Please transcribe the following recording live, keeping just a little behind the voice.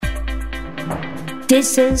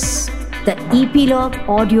This is the Epilogue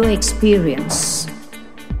Audio Experience.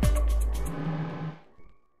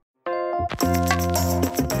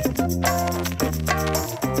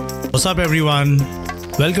 What's up, everyone?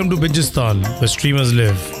 Welcome to Bingistan, where streamers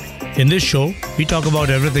live. In this show, we talk about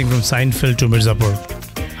everything from Seinfeld to Mirzapur.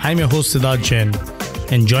 I'm your host Siddharth Jain,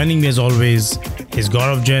 and joining me as always is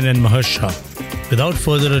Gaurav Jain and Maharsh Shah. Without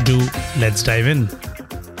further ado, let's dive in.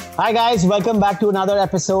 Hi guys, welcome back to another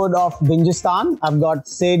episode of Bingistan. I've got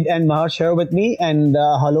Sid and Maharsh here with me, and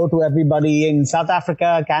hello to everybody in South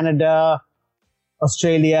Africa, Canada,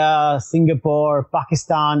 Australia, Singapore,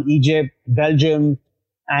 Pakistan, Egypt, Belgium,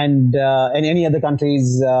 and any other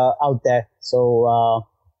countries out there. So,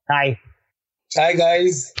 hi. Hi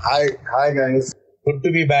guys. Hi guys. Good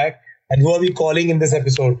to be back. And who are we calling in this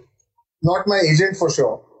episode? Not my agent for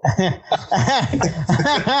sure. I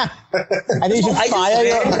think you should fire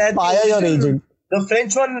your agent. The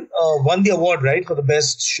French one won the award, right, for the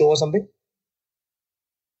best show or something?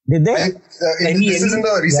 Did they? This is in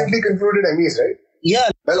the recently concluded Emmys, right? Yeah.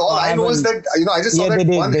 Well, all I know is that, I just saw that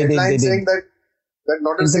one headline saying that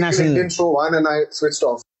not a single Indian show won, and I switched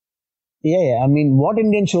off. Yeah. I mean, what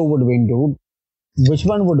Indian show would win, dude? Which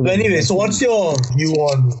one would win? Anyway, so what's your view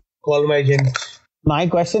on Call My Agent? My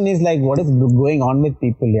question is, like, what is going on with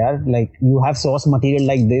people here? Like, you have source material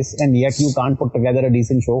like this, and yet you can't put together a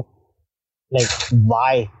decent show. Like,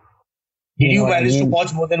 why? Did you manage to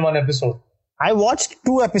watch more than one episode? I watched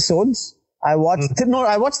 2 episodes. I watched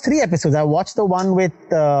 3 episodes. I watched the one with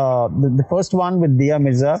the first one with Dia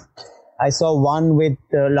Mirza. I saw one with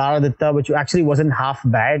Lara Dutta, which actually wasn't half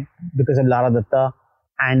bad because of Lara Dutta.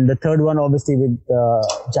 And the third one, obviously, with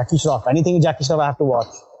Jackie Shroff. Anything with Jackie Shroff, I have to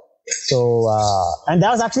watch. So, and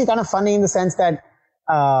that was actually kind of funny in the sense that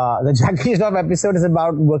the Jackie Shroff episode is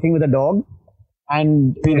about working with a dog.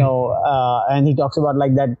 And, and he talks about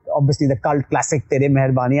like that, obviously the cult classic Tere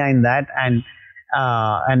Meherbaniyan in that.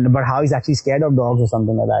 But how he's actually scared of dogs or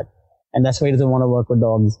something like that. And that's why he doesn't want to work with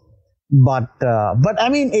dogs. But I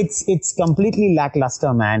mean, it's completely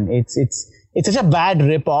lackluster, man. It's such a bad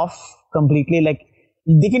rip-off completely. Like,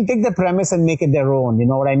 they can take the premise and make it their own. You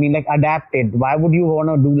know what I mean? Like, adapt it. Why would you want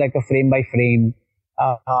to do like a frame by frame?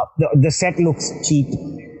 The set looks cheap.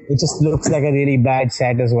 It just looks like a really bad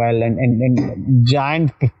set as well. And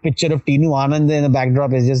giant picture of Tinu Anand in the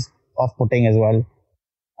backdrop is just off-putting as well.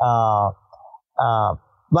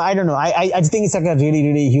 But I don't know. I just think it's like a really,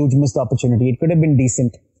 really huge missed opportunity. It could have been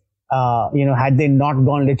decent. Had they not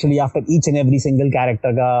gone literally after each and every single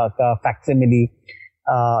character ka facsimile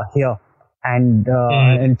here. And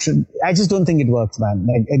I just don't think it works, man.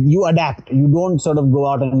 Like, you adapt. You don't sort of go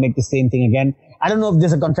out and make the same thing again. I don't know if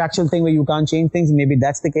there's a contractual thing where you can't change things. Maybe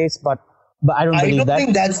that's the case, but I don't believe that. I don't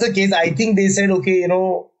think that's the case. I think they said, okay,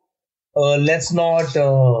 let's not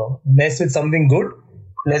mess with something good.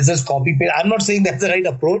 Let's just copy paste. I'm not saying that's the right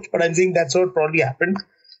approach, but I'm saying that's what probably happened.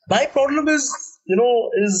 My problem is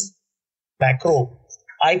macro.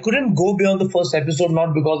 I couldn't go beyond the first episode,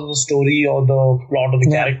 not because of the story or the plot of the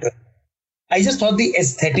character. I just thought the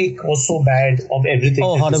aesthetic was so bad of everything.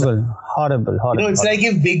 Oh, horrible. It's like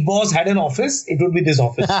if Big Boss had an office, it would be this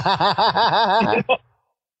office. I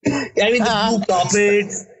mean, the blue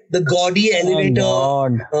carpets, the gaudy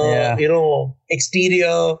elevator,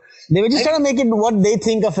 exterior. They were just trying to make it what they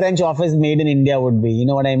think a French office made in India would be. You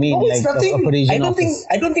know what I mean? No, it's nothing. I don't think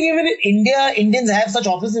even in India, Indians have such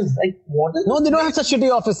offices. Like, what is No, they don't have such shitty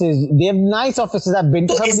offices. They have nice offices. I've been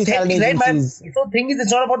to some of these agencies. Right, man? The thing is,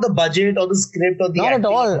 it's not about the budget or the script or the Not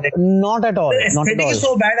acting. Not at all. The aesthetic is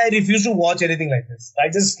so bad, I refuse to watch anything like this. I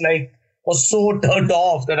just was so turned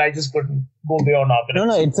off that I just couldn't go beyond half an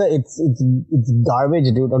episode. No, it's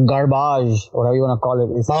garbage, dude, or garbage, whatever you want to call it.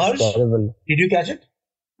 It's terrible. Did you catch it?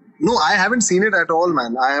 No, I haven't seen it at all,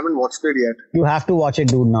 man. I haven't watched it yet. You have to watch it,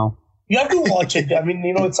 dude, now. You have to watch it. I mean,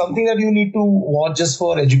 it's something that you need to watch just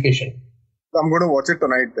for education. I'm going to watch it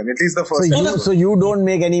tonight then. At least the first episode. So you don't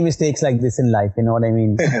make any mistakes like this in life, you know what I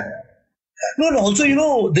mean? No, and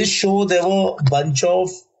also, this show, there were a bunch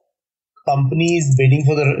of companies bidding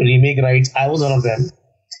for the remake rights. I was one of them.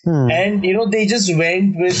 And, they just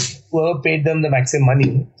went with whoever paid them the maximum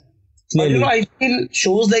money. Clearly. But, I feel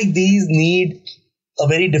shows like these need a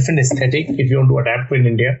very different aesthetic if you want to adapt to in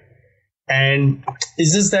India. And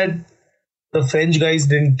it's just that the French guys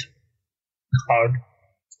didn't hard.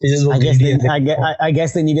 I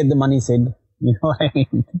guess they needed the money, Sid. You know what I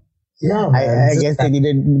mean? Yeah. I guess they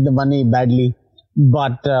needed the money badly.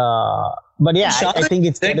 But yeah, I think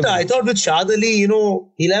it's director, I thought with Shahid Ali,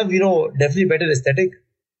 he'll have, definitely better aesthetic.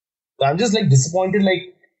 So I'm just disappointed,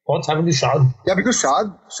 What's happened to Shad? Yeah, because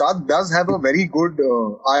Shad does have a very good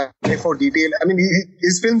eye for detail. I mean,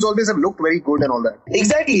 his films always have looked very good and all that.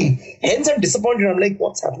 Exactly. Hence, I'm disappointed. I'm like,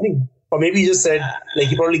 what's happening? Or maybe he just said, like,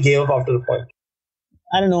 he probably gave up after a point.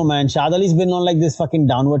 I don't know, man. Shad Ali's been on like this fucking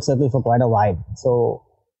downward circle for quite a while. So,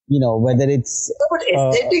 whether it's... No, but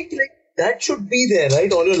aesthetic, like, that should be there,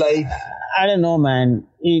 right? All your life. I don't know, man.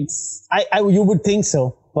 It's... you would think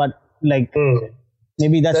so, but like...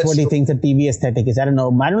 Maybe that's what he thinks a TV aesthetic is. I don't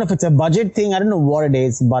know. I don't know if it's a budget thing. I don't know what it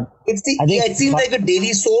is, but... It seems like a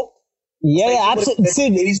daily soap. Yeah, absolutely.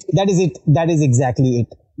 That is it. That is exactly it.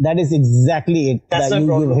 That's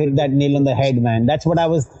you hit that nail on the head, man. That's what I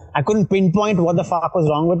couldn't pinpoint what the fuck was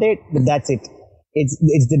wrong with it, but that's it. It's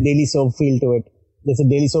the daily soap feel to it. There's a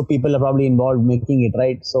daily soap people are probably involved making it,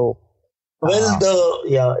 right? So... it's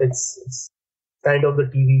kind of the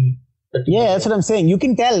TV... Yeah, that's what I'm saying. You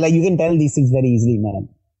can tell these things very easily, man.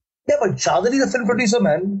 Yeah, but Shad Ali is a film producer,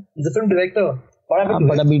 man. He's a film director. What happened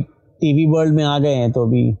to him? But abhi TV world mein aa gaye hain, to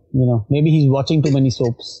abhi, maybe he's watching too many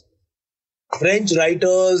soaps. French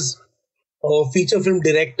writers, feature film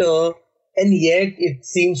director, and yet it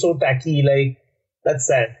seems so tacky. Like, that's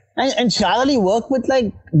sad. And Shad Ali worked with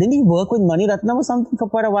didn't he work with Mani Ratnam or something for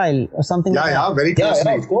quite a while or something? Yeah, very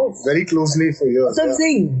closely. Yeah, of course. Very closely for years. That's what I'm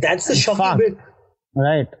saying. That's the shocking bit.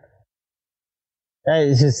 Right.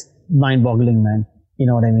 It's just mind-boggling, man. You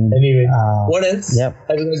know what I mean? Anyway, what else have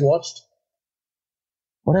you guys watched?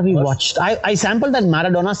 What have we watched? I sampled that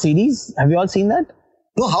Maradona series. Have you all seen that?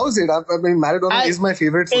 No, how is it? I mean, Maradona is my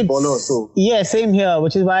favorite footballer. So yeah, same here,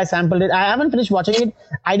 which is why I sampled it. I haven't finished watching it.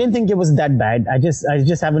 I didn't think it was that bad. I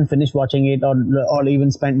just haven't finished watching it or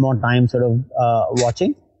even spent more time sort of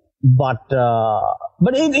watching. But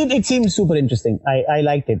it seems super interesting. I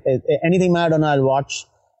liked it. Anything Maradona I'll watch.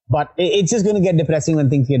 But it's just going to get depressing when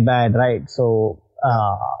things get bad, right? So,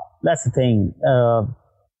 that's the thing.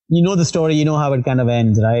 You know the story, you know how it kind of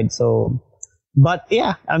ends, right? So, but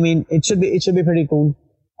yeah, I mean, it should be pretty cool.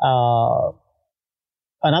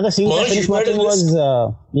 Another series I finished watching was,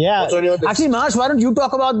 Actually, Marsh, why don't you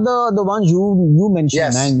talk about the ones you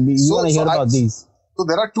mentioned, man? You want to hear about these. So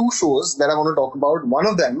there are two shows that I want to talk about. One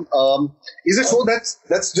of them, is a show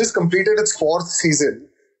that's just completed its 4th season.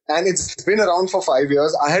 And it's been around for 5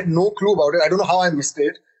 years. I had no clue about it. I don't know how I missed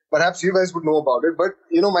it. Perhaps you guys would know about it. But,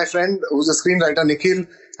 my friend who's a screenwriter, Nikhil,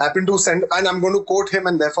 happened to send, and I'm going to quote him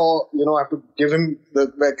and therefore, I have to give him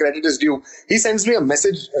the credit is due. He sends me a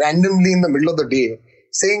message randomly in the middle of the day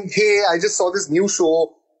saying, hey, I just saw this new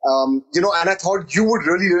show, and I thought you would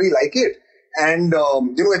really, really like it. And,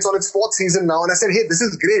 it's on its 4th season now. And I said, hey, this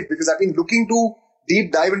is great because I've been looking to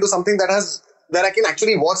deep dive into something that I can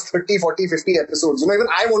actually watch 30, 40, 50 episodes. Even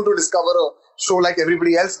I want to discover a show like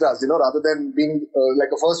everybody else does, rather than being like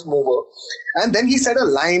a first mover. And then he said a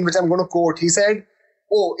line which I'm going to quote. He said,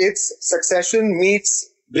 oh, it's Succession meets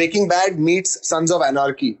Breaking Bad meets Sons of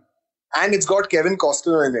Anarchy. And it's got Kevin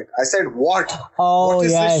Costner in it. I said, what? What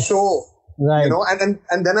is this show? Right. And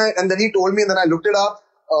then he told me and then I looked it up.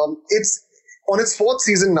 It's on its 4th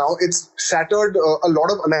season now. It's shattered a lot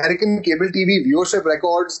of American cable TV viewership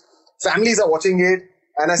records. Families are watching it,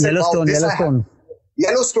 and I said,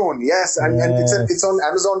 Yellowstone, yes, and it's on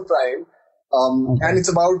Amazon Prime, and it's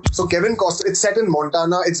about Kevin Costner. It's set in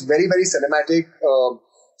Montana. It's very, very cinematic.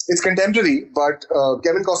 It's contemporary, but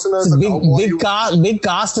Kevin Costner is big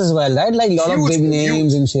cast as well, right? Like a lot of big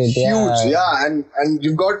names and shit. Huge, yeah, and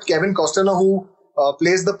you've got Kevin Costner who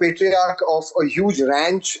plays the patriarch of a huge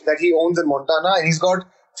ranch that he owns in Montana, and he's got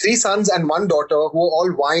 3 sons and 1 daughter who are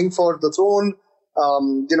all vying for the throne.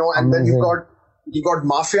 And then you've got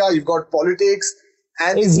mafia, you've got politics.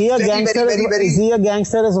 And is he a gangster? Is he a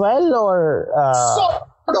gangster as well, or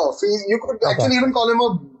sort of? You could actually even call him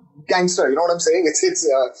a gangster. You know what I'm saying?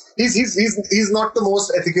 He's not the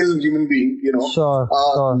most ethical human being. Sure.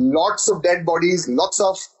 Lots of dead bodies, lots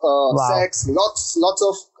of sex, lots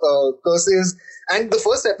of curses. And the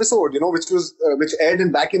first episode, which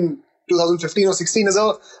aired back in 2015 or 16, is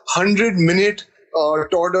a 100-minute.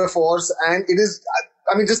 Tour de force, and it is,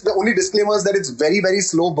 just the only disclaimer is that it's very, very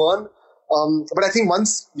slow burn. But I think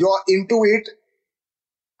once you're into it,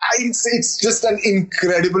 it's just an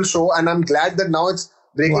incredible show, and I'm glad that now it's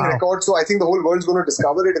breaking records. So I think the whole world's going to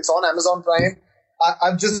discover it. It's on Amazon Prime.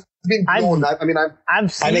 I've just been blown. I'm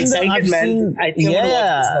excited, man.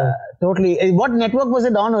 Totally. What network was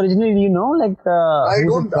it on originally? Do you know? I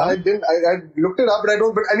looked it up, but I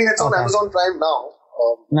don't. But it's on Amazon Prime now.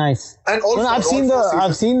 Nice. And also, I've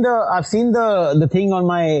seen the thing on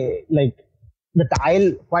my the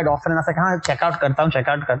tile quite often, and I was like, check out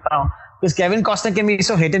karta hu. Because Kevin Costner can be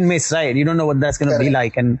so hit and miss, right? You don't know what that's going to be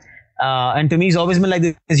like, and And to me, he's always been like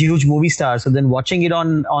this huge movie star. So then watching it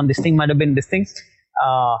on this thing might have been this thing.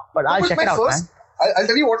 But I'll check it out, man. I'll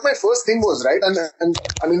tell you what my first thing was, right? And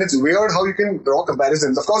I mean, it's weird how you can draw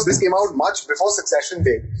comparisons. Of course, this came out much before Succession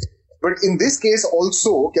did. But in this case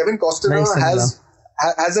also, Kevin Costner has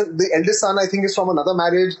the eldest son, I think, is from another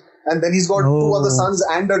marriage. And then he's got two other sons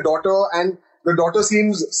and a daughter. And the daughter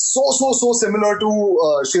seems so similar to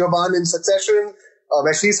Siobhan in Succession,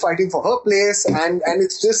 where she's fighting for her place. And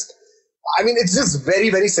it's just, I mean, it's just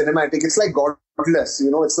very, very cinematic. It's like Godless, you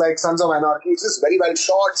know, it's like Sons of Anarchy. It's just very well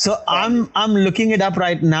shot. So I'm looking it up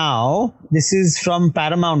right now. This is from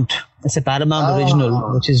Paramount. It's a Paramount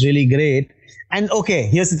original, which is really great. And okay,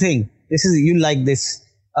 here's the thing. This is, you like this.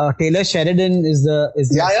 Taylor Sheridan is the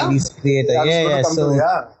series creator.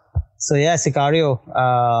 So Sicario.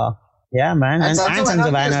 Yeah, man. And Sons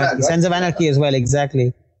of Anarchy. Sons of Anarchy as well,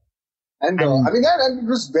 exactly. And I mean, and it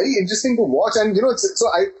was very interesting to watch. And, you know, so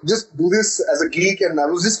I just do this as a geek, and I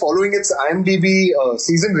was just following its IMDb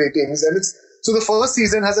season ratings. And so the first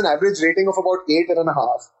season has an average rating of about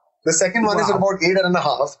 8.5. The second one is at about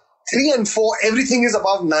 8.5. 3 and 4, everything is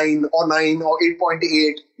above 9 or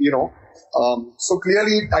 8.8, you know. So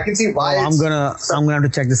clearly I can see why. I'm gonna have to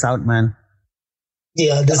check this out, man.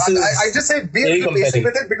 Yeah, I just say be a little patient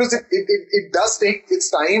with it, because it does take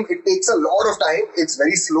its time. It takes a lot of time. It's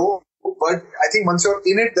very slow, but I think once you're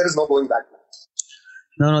in it, there is no going back.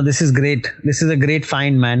 No, this is great. This is a great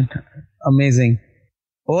find, man. Amazing.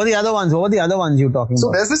 What are the other ones you're talking about?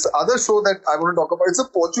 So there's this other show that I want to talk about. It's a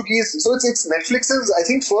Portuguese. So it's Netflix's, I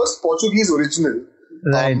think, first Portuguese original.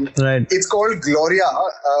 Right. It's called Gloria,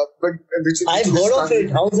 I've heard of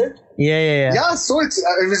it. How's it? Yeah. Yeah, so it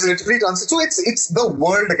was literally translated. So it's the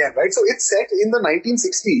world again, right? So it's set in the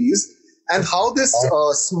 1960s, and how this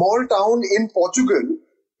small town in Portugal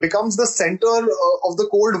becomes the center of the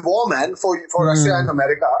Cold War, man, for Russia and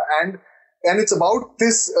America, and it's about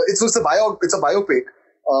this. It's a biopic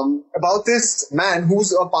about this man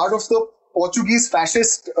who's a part of the Portuguese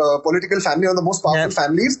fascist political family, one of the most powerful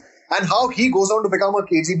families. And how he goes on to become a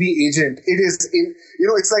KGB agent. It is,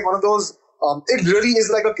 it's like one of those. It really is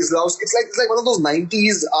like a Kieslowski. It's like one of those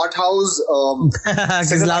 90s art house.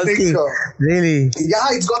 Kieslowski. Really?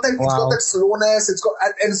 Yeah, it's got that slowness.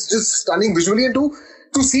 And it's just stunning visually. And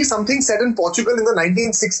to see something set in Portugal in the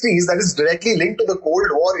 1960s that is directly linked to the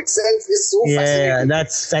Cold War itself is so fascinating. Yeah,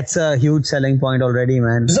 that's a huge selling point already,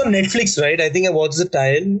 man. This is on Netflix, right? I think I watched the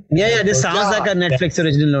title. Yeah, this sounds like a Netflix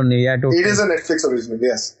original only. Yeah, totally. It is a Netflix original,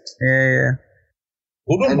 yes. Yeah.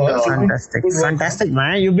 Fantastic,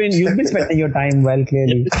 man. You've been spending your time well,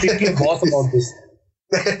 clearly. Speak to boss about this.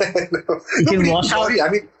 You can wash out. I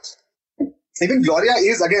mean, even Gloria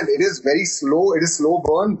is, again, it is very slow. It is slow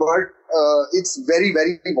burn, but it's very,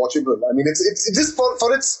 very watchable. I mean, it's just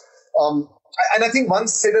for its. And I think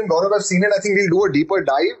once Sid and Gaurav have seen it, I think we'll do a deeper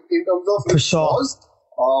dive in terms of for sure. Flaws.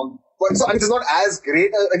 But so I mean, it's not as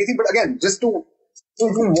great as anything, but again, just to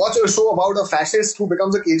watch a show about a fascist who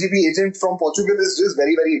becomes a KGB agent from Portugal is just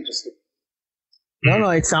very, very interesting. No,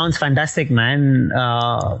 it sounds fantastic, man.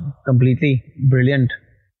 Completely brilliant,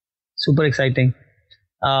 super exciting.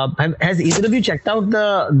 Has either of you checked out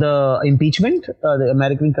the impeachment, the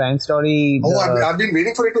American Crime Story? I've been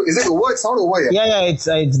waiting for it to. Is it over? It's not over yet. Yeah,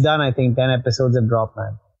 it's done. I think 10 episodes have dropped,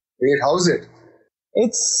 man. Wait, how's it?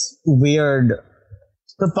 It's weird.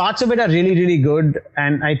 The parts of it are really, really good,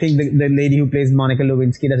 and I think the lady who plays Monica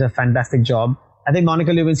Lewinsky does a fantastic job. I think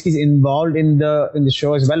Monica Lewinsky is involved in the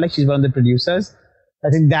show as well. Like, she's one of the producers.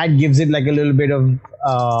 I think that gives it like a little bit of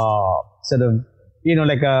sort of,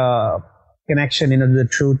 like a connection, to the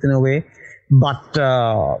truth in a way. But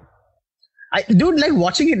I like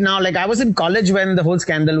watching it now. Like, I was in college when the whole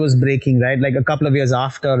scandal was breaking, right? Like a couple of years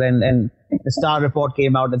after, and the Star report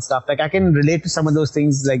came out and stuff. Like, I can relate to some of those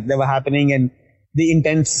things like that were happening, and the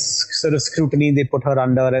intense sort of scrutiny they put her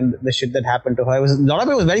under, and the shit that happened to her. A lot of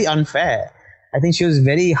it was very unfair. I think she was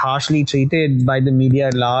very harshly treated by the media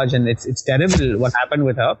at large, and it's terrible what happened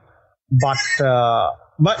with her. But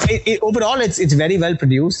overall, it's very well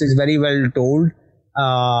produced. It's very well told.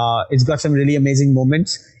 It's got some really amazing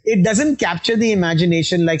moments. It doesn't capture the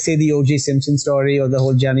imagination like, say, the O.J. Simpson story or the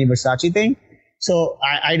whole Gianni Versace thing. So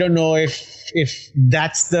I don't know if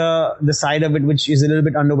that's the side of it which is a little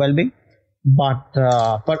bit underwhelming. But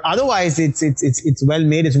otherwise, it's well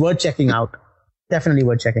made. It's worth checking out. Definitely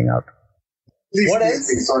worth checking out. What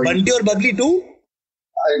else? Bunty or Bubbly too?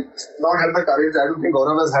 I've not had the courage. I don't think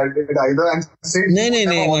Gaurav has had it either.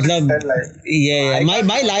 No. Yeah.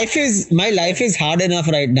 My life is hard enough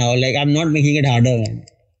right now. Like, I'm not making it harder, man.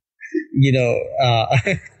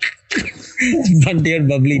 Bunty or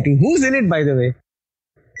Bubbly too. Who's in it, by the way?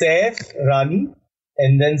 Saif, Rani,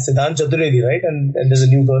 and then Siddhant Chaturvedi, right? And there's a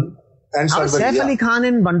new girl. And How was Sharbari, Saif Ali Khan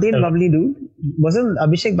in Bunty and Bubbly, dude? Wasn't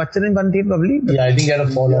Abhishek Bachchan in Bunty and Bubbly? Yeah, I think he had a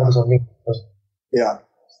fallout or something. Yeah.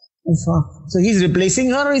 So he's replacing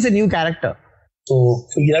her or he's a new character? So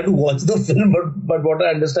you have to watch the film, but what I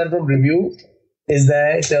understand from review is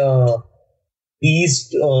that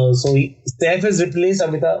Saif has replaced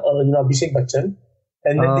Abhishek Bachchan,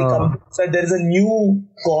 and then they come said there is a new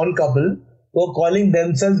corn couple who are calling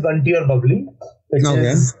themselves Bunty or Bubbly, which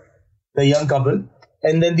is the young couple,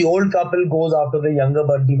 and then the old couple goes after the younger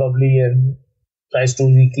Bunty Bubbly and tries to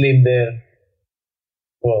reclaim their.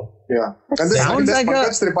 Yeah, and there's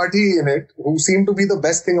Pankaj Tripathi in it, who seemed to be the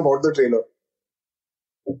best thing about the trailer.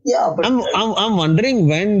 Yeah, but I'm wondering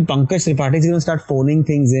when Pankaj Tripathi is going to start phoning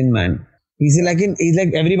things in, man. He's like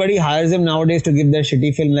everybody hires him nowadays to give their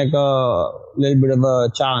shitty film like a little bit of a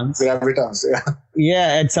chance. Gravitas, yeah.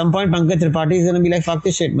 Yeah, at some point Pankaj Tripathi is going to be like, fuck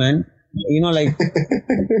this shit, man. You know, like.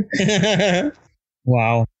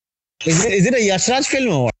 Wow. Is it a Yash Raj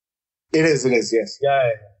film or what? It is, yes.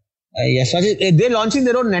 Yeah. Yash Raj, they're launching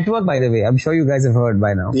their own network, by the way. I'm sure you guys have heard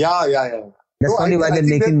by now. Yeah. That's probably why they're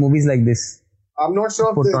making movies like this. I'm not sure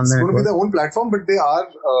if it's going to be their own platform, but they are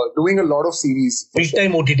doing a lot of series. Big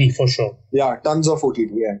time OTT for sure. Yeah, tons of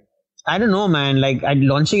OTT, yeah. I don't know, man. Like,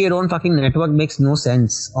 launching your own fucking network makes no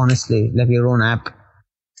sense, honestly. Like, your own app.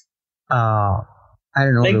 I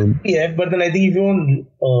don't know, dude. Yeah, but then I think if you want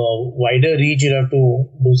wider reach, you have to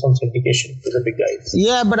do some syndication with the big guys.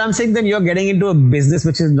 Yeah, but I'm saying that you're getting into a business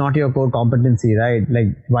which is not your core competency, right? Like,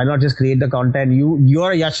 why not just create the content?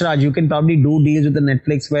 You're a Yash Raj. You can probably do deals with the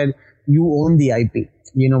Netflix where you own the IP.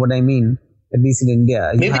 You know what I mean? At least in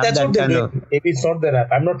India. Maybe that's what they did. Maybe it's not their app.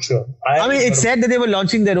 I'm not sure. I mean, it said that they were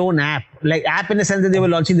launching their own app. Like, app in the sense that they were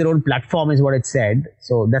launching their own platform is what it said.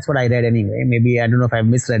 So, that's what I read anyway. Maybe, I don't know if I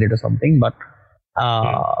misread it or something, but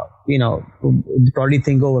you know, probably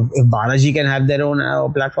think of if Balaji can have their own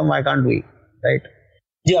platform, why can't we? Right?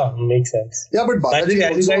 Yeah, makes sense. Yeah, but Balaji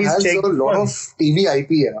also has a lot of TV IP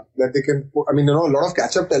that they can put, I mean, a lot of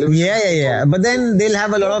catch-up television. Yeah. But then they'll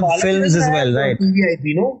have a lot of films as well, right? TV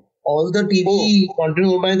IP, all the TV content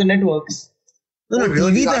owned by the networks. No,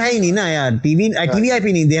 TV to hai nahi na yaar. TV IP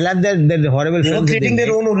nahi. They'll have their horrible films. They're creating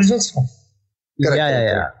their own original stuff.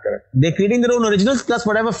 Correct. They're creating their own originals plus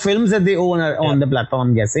whatever films that they own on the platform,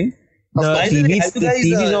 I'm guessing. The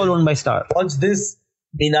TV is all owned by Star. Watch this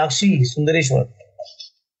Meenakshi Sundareshwar.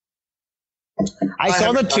 I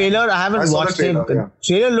saw the trailer. I haven't watched it. The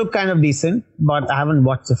trailer looked kind of decent, but I haven't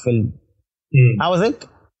watched the film. How was it?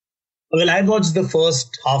 Well, I watched the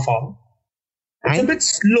first half hour. It's a bit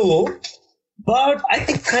slow, but I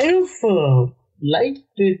kind of liked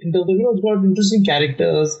it. It's got interesting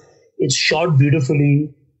characters. It's shot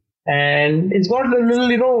beautifully, and it's got a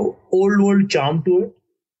little, old world charm to it.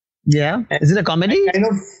 Yeah. Is it a comedy?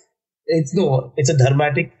 It's a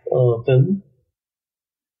dramatic film.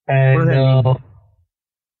 And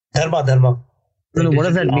Dharma. No, what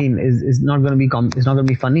does that mean? It's not going to be it's not going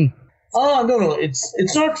to be funny. Oh no,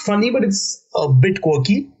 it's not funny, but it's a bit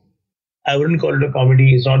quirky. I wouldn't call it a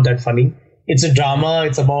comedy. It's not that funny. It's a drama.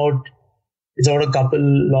 It's about a couple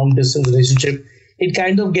long distance relationship. It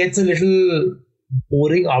kind of gets a little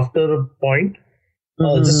boring after a point.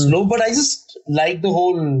 It's slow, but I just like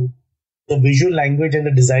the visual language and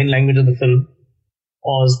the design language of the film.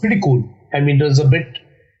 Was pretty cool. I mean, it was a bit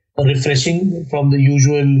refreshing from the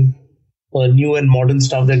usual new and modern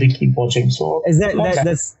stuff that we keep watching. So is that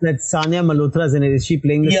Sania Malhotra's in it? Is she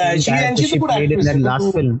playing the same character she played in that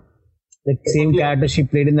last film? The same character she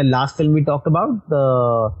played in the last film we talked about,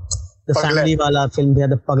 the family wala film. They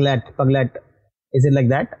had the Paglat. Is it like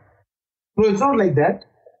that? No, it's not like that.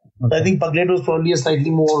 Okay. I think Paglat was probably a slightly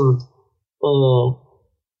more.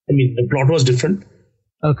 The plot was different.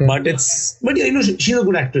 Okay. But she's a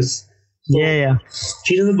good actress. So yeah.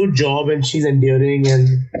 She does a good job and she's endearing and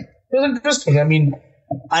it was interesting. I mean,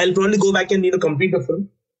 I'll probably go back and complete the film.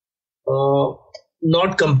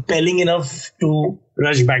 Not compelling enough to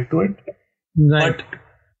rush back to it. Right. But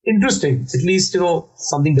interesting. At least,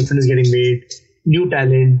 something different is getting made. New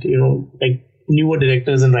talent, like newer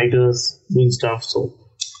directors and writers doing stuff. So,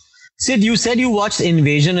 Sid, you said you watched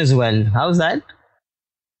Invasion as well. How's that?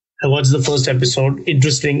 I watched the first episode.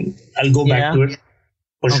 Interesting. I'll go back to it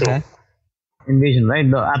for sure. Invasion, right?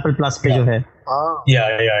 The Apple Plus page of it.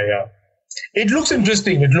 Yeah. It looks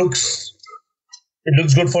interesting. It looks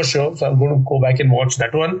good for sure. So I'm going to go back and watch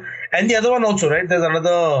that one. And the other one also, right? There's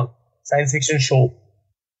another science fiction show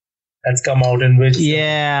that's come out in which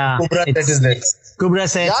Kubra Set is there. Kubra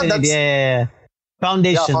Set. Yeah.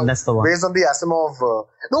 Foundation, that's the one. Based on the Asimov.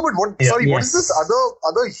 No, but what? Yeah. Sorry, what is this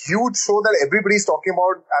other huge show that everybody's talking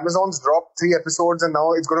about? Amazon's dropped 3 episodes and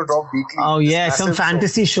now it's going to drop weekly. Oh This yeah, some massive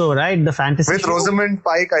fantasy show, right? The fantasy with show. Rosamund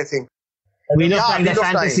Pike, I think. Wheel of Yeah, Time, the Wheel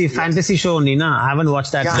of Time, fantasy show only, na? I haven't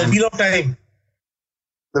watched that. Yeah. The man. Wheel of Time.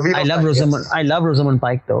 The Wheel I of love Time, Rosamund. yes. I love Rosamund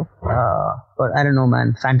Pike though. But I don't know,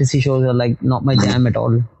 man. Fantasy shows are like not my jam at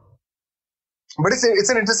all. But it's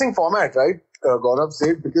an interesting format, right? Gaurav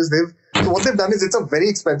said, because what they've done is it's a very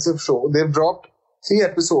expensive show. They've dropped 3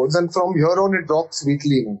 episodes and from here on it drops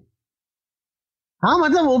weekly now. हाँ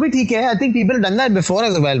मतलब वो भी ठीक है. I think people have done that before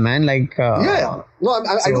as well, man. Like Yeah. No,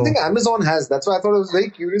 I don't think Amazon has. That's why I thought I was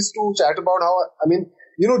very curious to chat about how, I mean,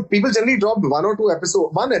 people generally drop 1 or 2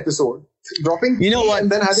 episodes, 1 episode, dropping You know 3 what?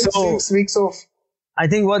 and then having So- 6 weeks of. I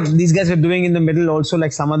think what these guys were doing in the middle also,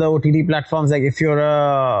 like some other OTT platforms, like if you're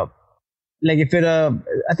a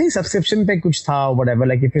I think subscription pay kuch tha or whatever,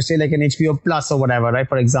 like if you say like an HBO Plus or whatever, right,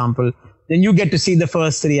 for example, then you get to see the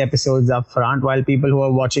first 3 episodes up front, while people who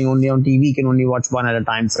are watching only on TV can only watch 1 at a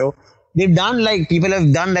time. So people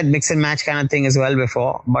have done that mix and match kind of thing as well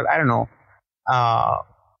before, but I don't know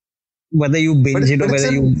whether you binge it or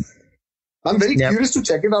whether you... I'm very curious to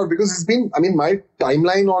check it out because it's been, I mean, my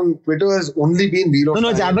timeline on Twitter has only been Wheel of Time. No,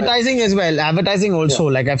 it's advertising as well. Advertising also.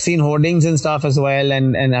 Like I've seen hoardings and stuff as well,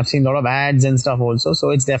 and I've seen a lot of ads and stuff also. So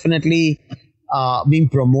it's definitely being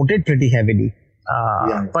promoted pretty heavily.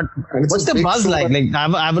 But And it's what's a the big buzz show, like? but-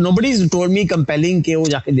 Like nobody's told me compelling ke wo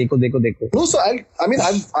jaake dekho. No, so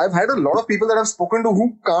I've had a lot of people that I've spoken to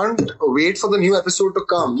who can't wait for the new episode to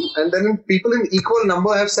come, and then people in equal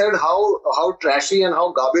number have said how trashy and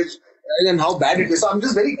how garbage and how bad it is. So I'm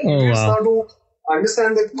just very curious wow. now to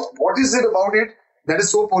understand that what is it about it that is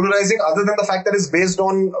so polarizing, other than the fact that it's based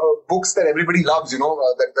on books that everybody loves,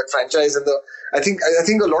 that franchise, and I think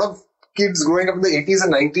a lot of kids growing up in the 80s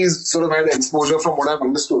and 90s sort of had exposure from what I've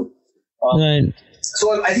understood. Right.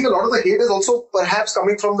 So I think a lot of the hate is also perhaps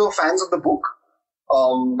coming from the fans of the book.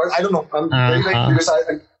 But I don't know. I'm very curious.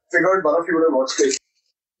 I figured one of you would have watched it.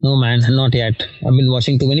 No man, not yet. I've been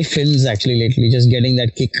watching too many films actually lately, just getting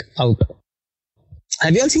that kick out.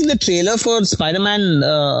 Have you all seen the trailer for Spider-Man?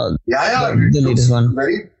 The latest one.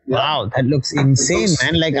 Wow, that looks insane,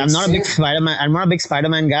 man. Like I'm not a big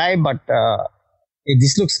Spider-Man guy, but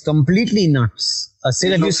this looks completely nuts.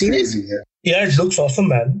 Sid, have you seen it? Yeah, it looks awesome,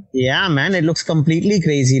 man. Yeah, man, it looks completely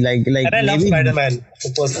crazy. Like And I love Spider-Man. So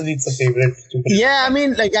personally, it's a favorite. Yeah, I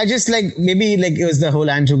mean, like I just maybe it was the whole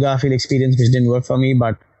Andrew Garfield experience which didn't work for me,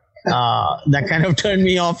 but that kind of turned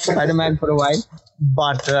me off Spider-Man for a while.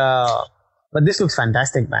 But this looks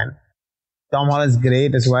fantastic, man. Tom Holland's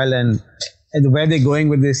great as well, and where they're going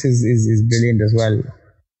with this is brilliant as well.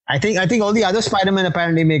 I think all the other Spider-Man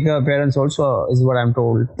apparently make an appearance also, is what I'm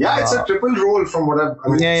told. Yeah, it's a triple role from what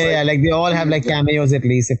I've... Yeah. Like they all have like cameos at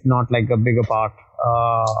least, if not like a bigger part.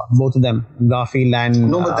 Both of them, Garfield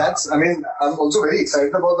and... No, but I'm also very excited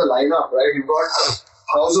about the lineup, right? You've got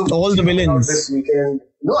House of all the villains this weekend.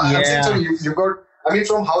 No, I'm saying so. You've got,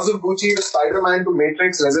 from House of Gucci to Spider-Man to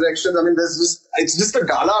Matrix Resurrections. It's just a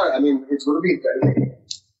gala. It's going to be incredible.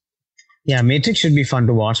 Yeah, Matrix should be fun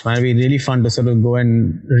to watch, man. It'd be really fun to sort of go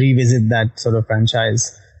and revisit that sort of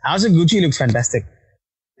franchise. House of Gucci looks fantastic.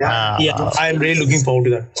 Yeah, I'm really looking forward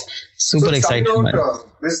to that. Super excited, man.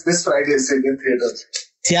 This Friday is Indian theaters.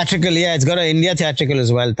 Theatrical, yeah, it's got an India theatrical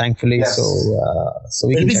as well, thankfully. Yes. So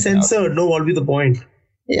we It'll can be check it out. censored. No, what will be the point?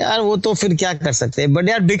 यार वो तो फिर क्या कर सकते हैं, but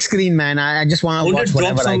यार big screen, man. I just want to watch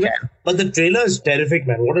whatever I can. But the trailer is terrific,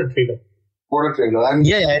 man. What a trailer. And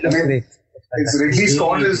yeah, it looks great. It's Ridley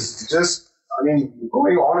Scott is just,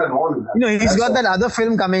 going on and on. He's got that other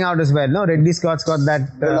film coming out as well. No, Ridley Scott's got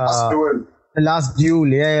that The Last Duel.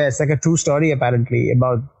 Yeah, it's like a true story apparently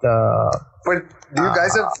about. But do you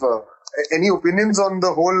guys have any opinions on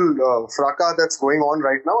the whole fracas that's going on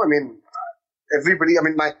right now? Everybody.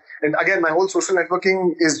 My whole social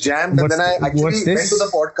networking is jammed, and then I actually went to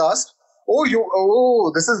the podcast.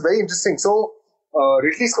 This is very interesting. So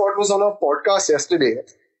Ridley Scott was on a podcast yesterday,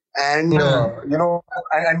 and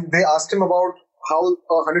and they asked him about how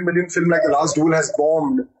a 100 million film like The Last Duel has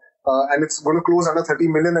bombed, and it's going to close under 30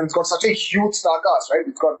 million, and it's got such a huge star cast, right?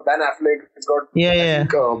 It's got Ben Affleck, it's got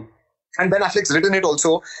and Ben Affleck's written it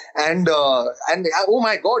also, and oh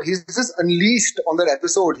my God, he's just unleashed on that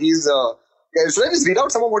episode. He's should I just read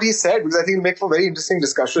out some of what he said, because I think it'll make for very interesting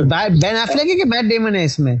discussion. Ben Affleck है कि Matt Damon है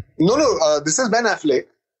इसमें? No, this is Ben Affleck,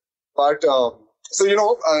 but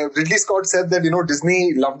Ridley Scott said that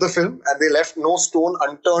Disney loved the film and they left no stone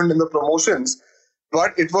unturned in the promotions,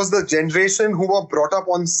 but it was the generation who were brought up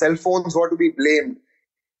on cell phones who are to be blamed.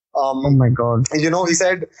 Oh my God! He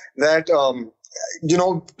said that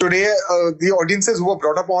today the audiences who are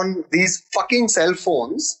brought up on these fucking cell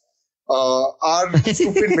phones are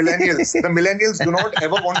stupid millennials. The millennials do not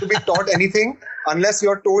ever want to be taught anything unless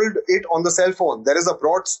you're told it on the cell phone. There is a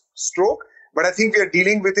broad stroke, but I think we are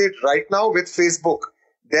dealing with it right now with Facebook.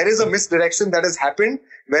 There is a misdirection that has happened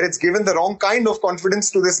where it's given the wrong kind of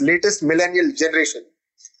confidence to this latest millennial generation.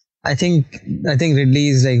 I think Ridley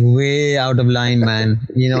is like way out of line, man.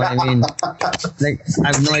 You know what I mean? Like, I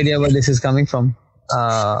have no idea where this is coming from.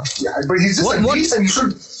 Yeah, but he's just a beast and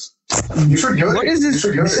you should hear it. What is this?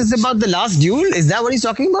 This is about The Last Duel? Is that what he's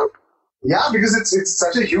talking about? Yeah, because it's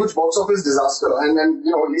such a huge box office disaster, and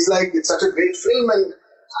he's like, it's such a great film, and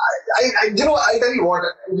I tell you what,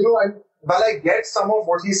 while I get some of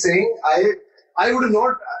what he's saying, I would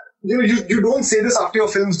not. You don't say this after your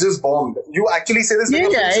film's just bombed. You actually say this when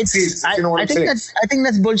your film succeeds. I think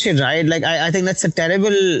that's bullshit, right? Like I think that's a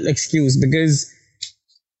terrible excuse because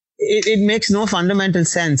it makes no fundamental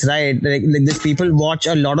sense, right? Like these people watch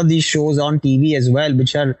a lot of these shows on TV as well,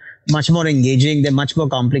 which are much more engaging. They're much more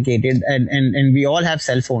complicated, and we all have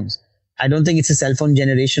cell phones. I don't think it's a cell phone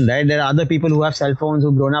generation, right? There are other people who have cell phones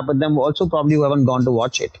who've grown up with them, also probably who haven't gone to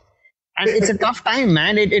watch it. And it's a tough time,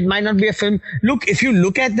 man. It might not be a film. Look, if you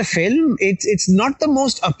look at the film, it's not the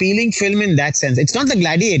most appealing film in that sense. It's not The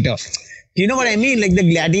Gladiator. Do you know what I mean? Like, The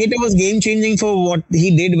Gladiator was game-changing for what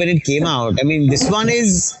he did when it came out. I mean, this one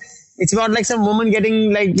it's about like some woman getting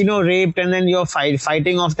raped, and then you're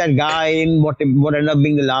fighting off that guy in what ended up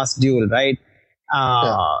being The Last Duel, right?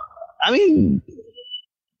 I mean,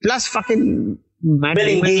 plus fucking... Well,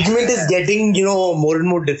 engagement is getting, more and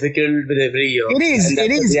more difficult with every year. It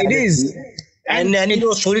is. And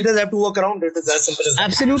storytellers have to work around it. It's as simple as that.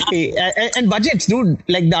 Absolutely. And budgets, dude.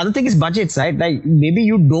 Like, the other thing is budgets, right? Like, maybe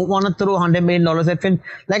you don't want to throw $100 million at film.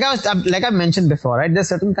 Like I mentioned before, right? There's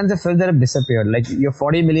certain kinds of films that have disappeared. Like, your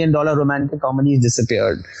 $40 million romantic comedy has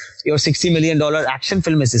disappeared. Your $60 million action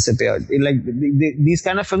film has disappeared. Like, these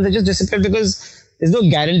kind of films have just disappeared because there's no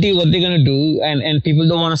guarantee what they're going to do. And people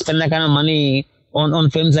don't want to spend that kind of money on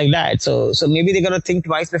films like that. So maybe they got to think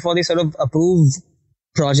twice before they sort of approve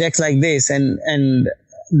projects like this, and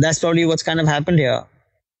that's probably what's kind of happened here.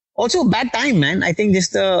 Also, bad time, man. I think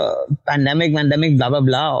just the pandemic, blah blah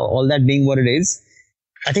blah, all that being what it is.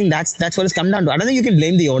 I think that's what it's come down to. I don't think you can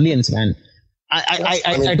blame the audience, man.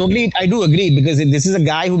 I do agree, because this is a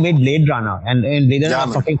guy who made Blade Runner, and Blade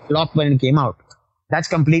Runner fucking flopped when it came out. That's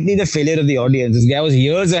completely the failure of the audience. This guy was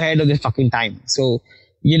years ahead of this fucking time. So,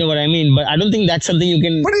 you know what I mean? But I don't think that's something you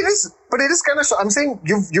can... But it is kind of... I'm saying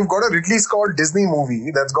you've got a Ridley Scott Disney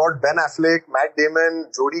movie that's got Ben Affleck, Matt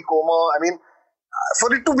Damon, Jodie Comer. I mean,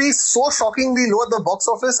 for it to be so shockingly low at the box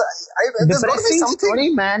office, there's got to be something... Story,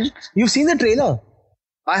 man. You've seen the trailer.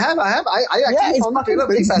 I have. I actually found the trailer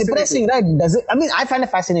very fascinating. Depressing, right? Does it? I mean, I find it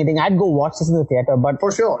fascinating. I'd go watch this in the theater, but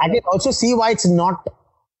for sure, I can also see why it's not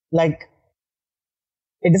like...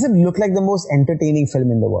 It doesn't look like the most entertaining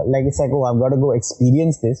film in the world. Like, it's like, oh, I've got to go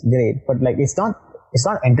experience this. Great. But like, it's not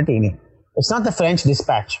entertaining. It's not the French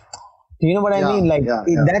Dispatch. Do you know what I mean? Like,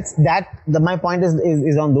 my point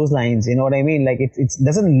is on those lines. You know what I mean? Like, it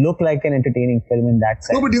doesn't look like an entertaining film in that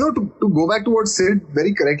sense. No, but to go back to what Sid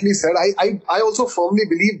very correctly said, I also firmly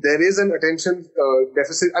believe there is an attention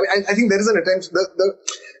deficit. I mean, I think there is an attention,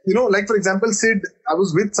 like for example, Sid, I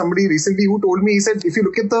was with somebody recently who told me, he said, if you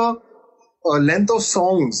look at the length of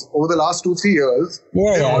songs over the last 2-3 years,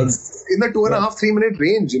 they're all in the 2.5-3 minute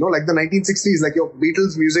range, like the 1960s, like your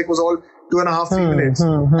Beatles music was all 2.5-3 minutes.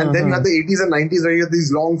 And then you had the 80s and 90s where you had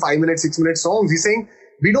these long 5-minute, 6-minute songs. He's saying,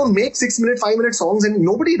 we don't make 6-minute, 5-minute songs, and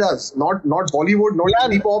nobody does. Not Bollywood,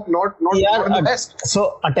 not hip hop, not in the West.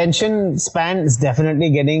 So attention span is definitely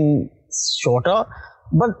getting shorter,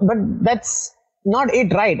 but that's not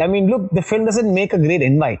it, right? I mean, look, the film doesn't make a great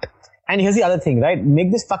invite. And here's the other thing, right?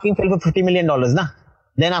 Make this fucking film for $50 million, na?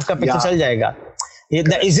 Then आपका picture चल जाएगा.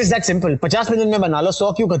 It's just that simple. 50 million में बना लो,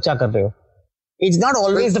 100 क्यों कच्चा कर रहे हो? It's not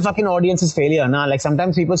always the fucking audience's failure, na? Like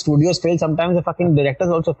sometimes people's studios fail, sometimes the fucking directors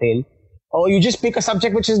also fail. Or you just pick a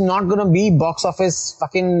subject which is not gonna be box office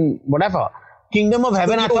fucking whatever. Kingdom of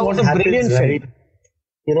Heaven, I thought was a brilliant film.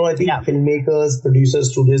 I think filmmakers,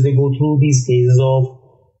 producers, studios, they go through these phases of,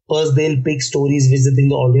 first they'll pick stories which they think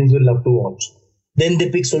the audience will love to watch. Then they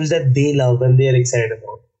pick stories that they love and they are excited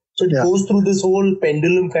about. So it goes through this whole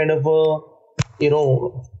pendulum kind of a,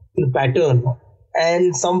 pattern.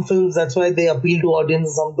 And some films, that's why they appeal to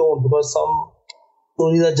audience, some don't. Because some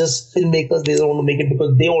stories are just filmmakers, they don't want to make it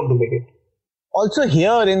because they want to make it. Also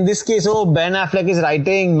here, in this case, Ben Affleck is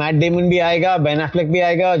writing, Matt Damon bhi aayega, Ben Affleck bhi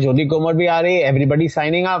aayega, Jodie Comer bhi aa rahi, everybody's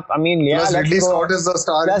signing up. I mean, Ridley Scott is the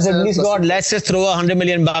star. Ridley Scott, let's just throw $100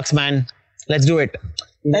 million, man. Let's do it.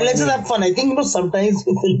 And let's just have fun. I think, sometimes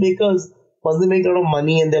filmmakers, once they make a lot of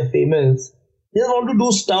money and they're famous, they just want to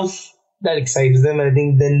do stuff that excites them. I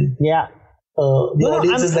think then the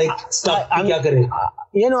audience is like, stuff, kya kare?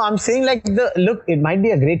 I'm saying like look, it might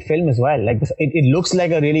be a great film as well. Like it looks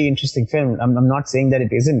like a really interesting film. I'm not saying that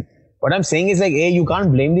it isn't. What I'm saying is like, you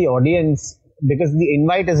can't blame the audience because the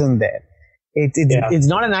invite isn't there. It's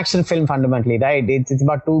not an action film fundamentally, right? It's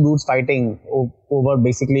about two dudes fighting over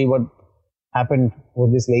basically what happened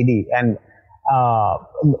with this lady, and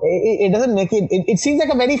it doesn't make it. It seems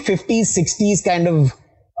like a very 50s, 60s kind of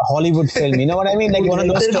Hollywood film. You know what I mean? Like one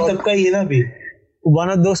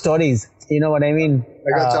of those stories. You know what I mean?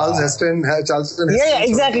 Like a Charlton Heston. Yeah,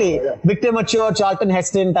 exactly. Yeah. Victor Mature, Charlton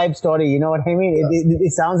Heston type story. You know what I mean?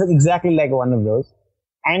 It sounds like exactly like one of those.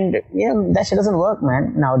 And that shit doesn't work,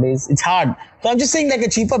 man. Nowadays, it's hard. So I'm just saying, like a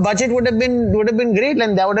cheaper budget would have been great,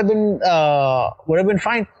 and that would have been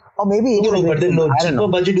fine. Or maybe cheaper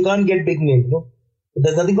budget you can't get big name. No,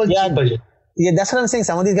 there's nothing called cheap budget. Yeah, that's what I'm saying.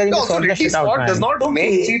 Some of these guys just sort that shit out, man. Ridley Scott does not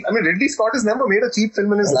make cheap. I mean, Ridley Scott has never made a cheap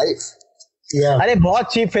film in his life. Yeah. अरे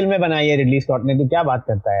बहुत cheap फिल्में बनाई है Ridley Scott ने. तू क्या बात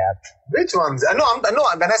करता है यार? Which ones? I'm talking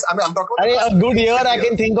about. अरे a good year I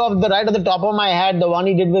can think of the right at the top of my head, the one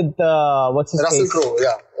he did with what's his Russell face? Crowe.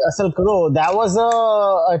 Yeah. Russell Crowe. That was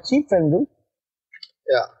a cheap film, dude.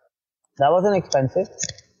 Yeah. That wasn't expensive.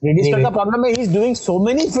 Ridley Scott का problem है, he's doing so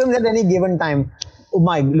many films at any given time. Oh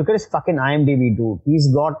my, look at his fucking IMDb, dude. He's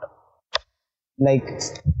got like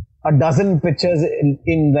a dozen pictures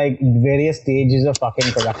in like various stages of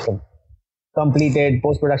fucking production. Completed,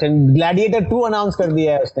 post-production. Gladiator 2 announced कर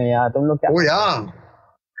दिया है उसने यार. तुम लोग क्या? Oh yeah.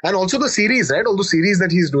 And also the series, right? All the series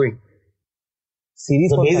that he's doing.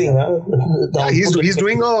 Series amazing, huh? Yeah, he's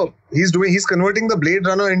converting the Blade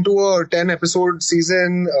Runner into a 10-episode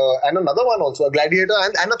season, and another one also, a Gladiator,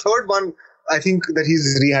 and a third one. I think that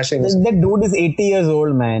he's rehashing. That dude is 80 years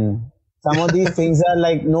old, man. Some of these things are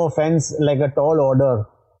like, no offense, like a tall order.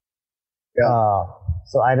 Yeah.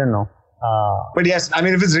 So I don't know. But yes, I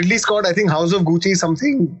mean, if it's Ridley Scott, I think House of Gucci is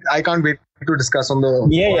something I can't wait to discuss on the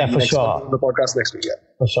the podcast next week. Yeah.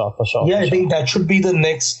 For sure. Yeah, I think that should be the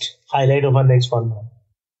next highlight of our next one.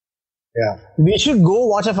 Yeah. We should go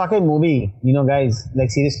watch a fucking movie, guys.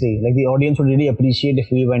 Like seriously, like the audience would really appreciate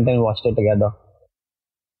if we went and watched it together.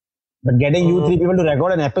 But getting you three people to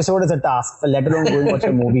record an episode is a task, let alone go and watch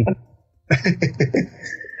a movie.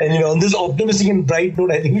 And on this optimistic and bright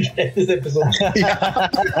note, I think we should end this episode.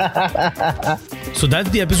 So that's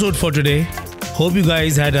the episode for today. Hope you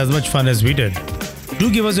guys had as much fun as we did. Do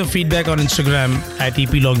give us your feedback on Instagram at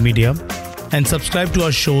EPlogmedia and subscribe to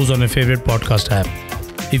our shows on your favorite podcast app.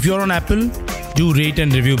 If you're on Apple, do rate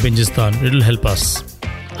and review Bingistan. It'll help us.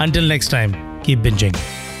 Until next time, keep binging.